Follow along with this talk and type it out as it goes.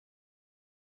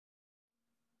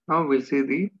Now we'll see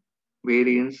the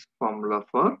variance formula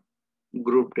for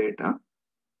group data.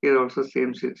 Here also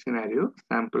same scenario,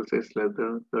 sample size less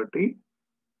than 30.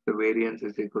 The variance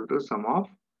is equal to sum of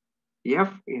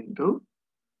f into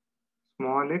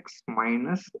small x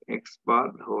minus x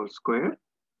bar whole square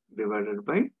divided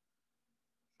by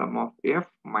sum of f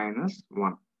minus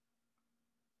 1.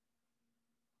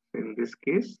 In this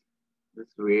case, this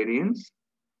variance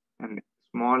and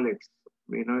small x,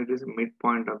 we know it is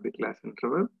midpoint of the class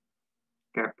interval.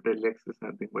 Capital X is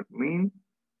nothing but mean,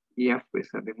 f is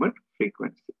nothing but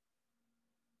frequency.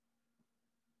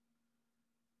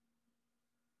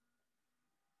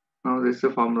 Now this is the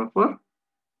formula for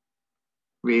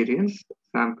variance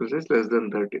sample size less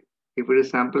than 30. If it is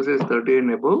sample size 30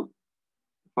 and above,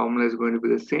 formula is going to be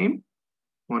the same.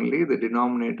 Only the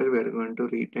denominator we are going to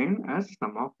retain as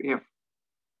sum of f.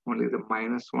 Only the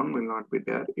minus 1 will not be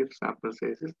there if sample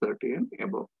size is 30 and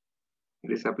above.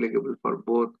 It is applicable for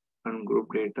both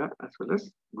ungrouped data as well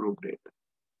as group data.